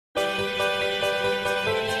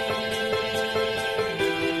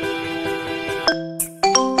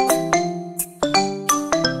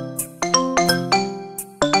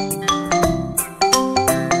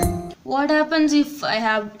happens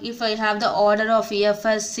if I have the order of F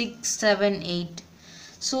as 6, 7, 8?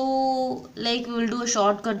 So like we will do a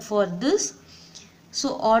shortcut for this.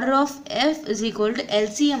 So order of F is equal to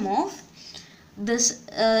LCM of this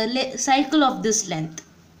cycle of this length.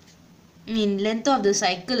 I mean length of the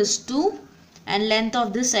cycle is 2 and length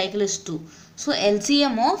of this cycle is 2. So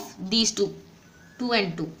LCM of these two, 2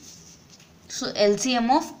 and 2. So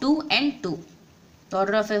LCM of 2 and 2. The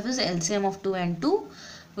order of F is LCM of 2 and 2,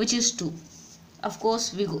 which is 2. Of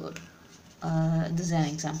course we go this is an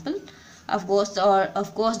example. Of course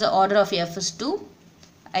the order of F is 2.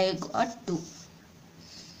 I got 2.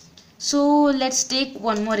 So let's take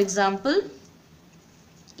one more example.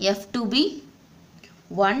 F to be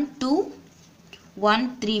 1, 2,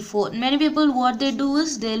 1, 3, 4. Many people, what they do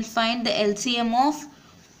is they will find the LCM of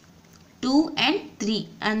 2 and 3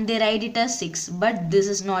 and they write it as 6. But this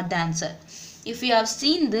is not the answer. If you have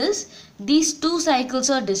seen this, these two cycles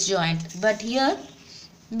are disjoint. But here,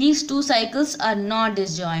 these two cycles are not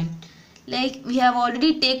disjoint. Like we have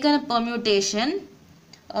already taken a permutation.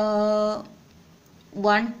 1,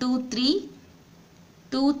 2, 3,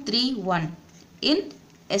 2, 3, 1 in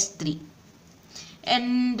S3.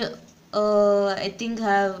 And I think I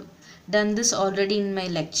have done this already in my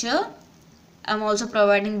lecture. I am also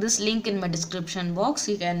providing this link in my description box.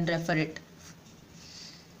 You can refer it.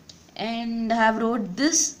 And I have wrote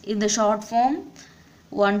this in the short form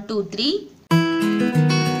 1, 2, 3.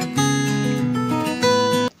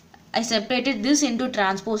 I separated this into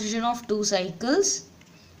transposition of two cycles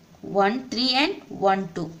 1, 3 and 1,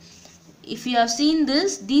 2. If you have seen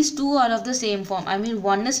this, these two are of the same form. I mean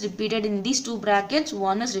one is repeated in these two brackets,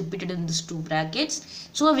 one is repeated in these two brackets.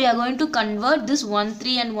 So we are going to convert this 1,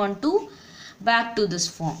 3 and 1, 2 back to this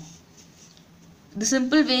form. The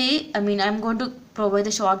simple way, I mean I'm going to provide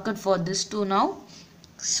the shortcut for this too now.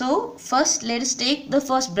 So first let us take the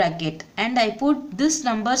first bracket and I put this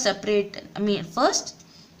number separate, I mean first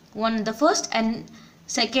one the first and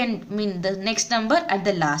second, I mean the next number at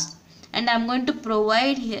the last. And I am going to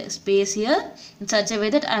provide here space here in such a way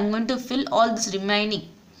that I am going to fill all this remaining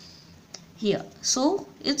here. So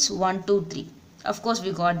it's 1, 2, 3. Of course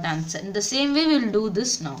we got the answer. In the same way we will do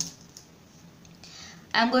this now.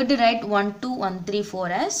 I am going to write 1, 2, 1, 3, 4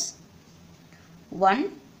 as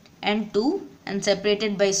 1 and 2 and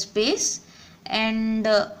separated by space, and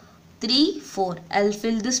 3, 4. I will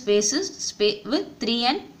fill the spaces with 3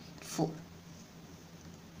 and 4.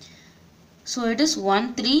 So it is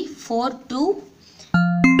 1, 3, 4, 2.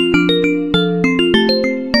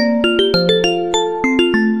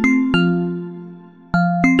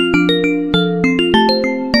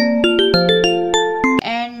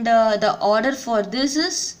 And the order for this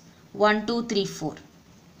is 1, 2, 3, 4.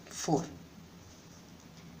 4.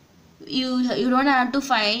 You don't have to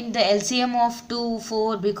find the LCM of 2,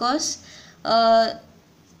 4 because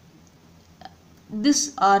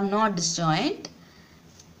these are not disjoint.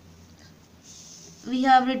 We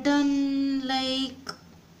have written like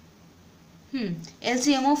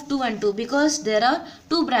LCM of 2 and 2 because there are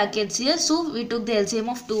two brackets here, so we took the LCM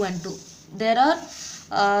of 2 and 2. There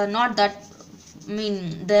are not that, I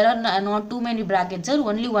mean there are not too many brackets here,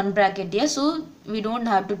 only one bracket here, so we don't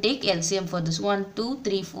have to take LCM for this. 1, 2,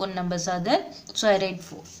 3, 4 numbers are there, so I write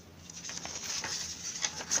 4.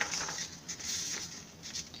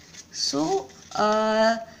 So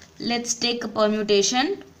let's take a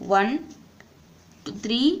permutation 1, 2,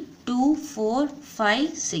 3, 2, 4,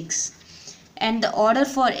 5, 6. And the order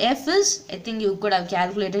for F is, I think you could have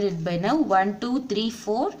calculated it by now, 1, 2, 3,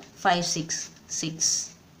 4, 5, 6.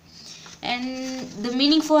 6. And the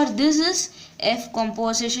meaning for this is F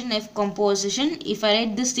composition, F composition. If I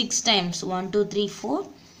write this 6 times, 1, 2, 3, 4,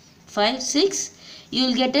 5, 6, you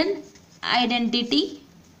will get an identity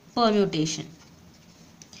permutation.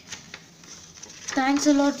 Thanks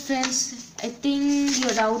a lot, friends. I think your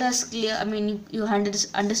doubt is clear. I mean, you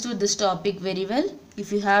understood this topic very well.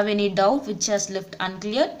 If you have any doubt which has left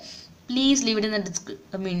unclear, please leave it in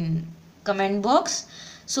the comment box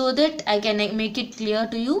so that I can make it clear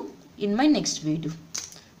to you in my next video.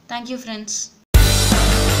 Thank you, friends.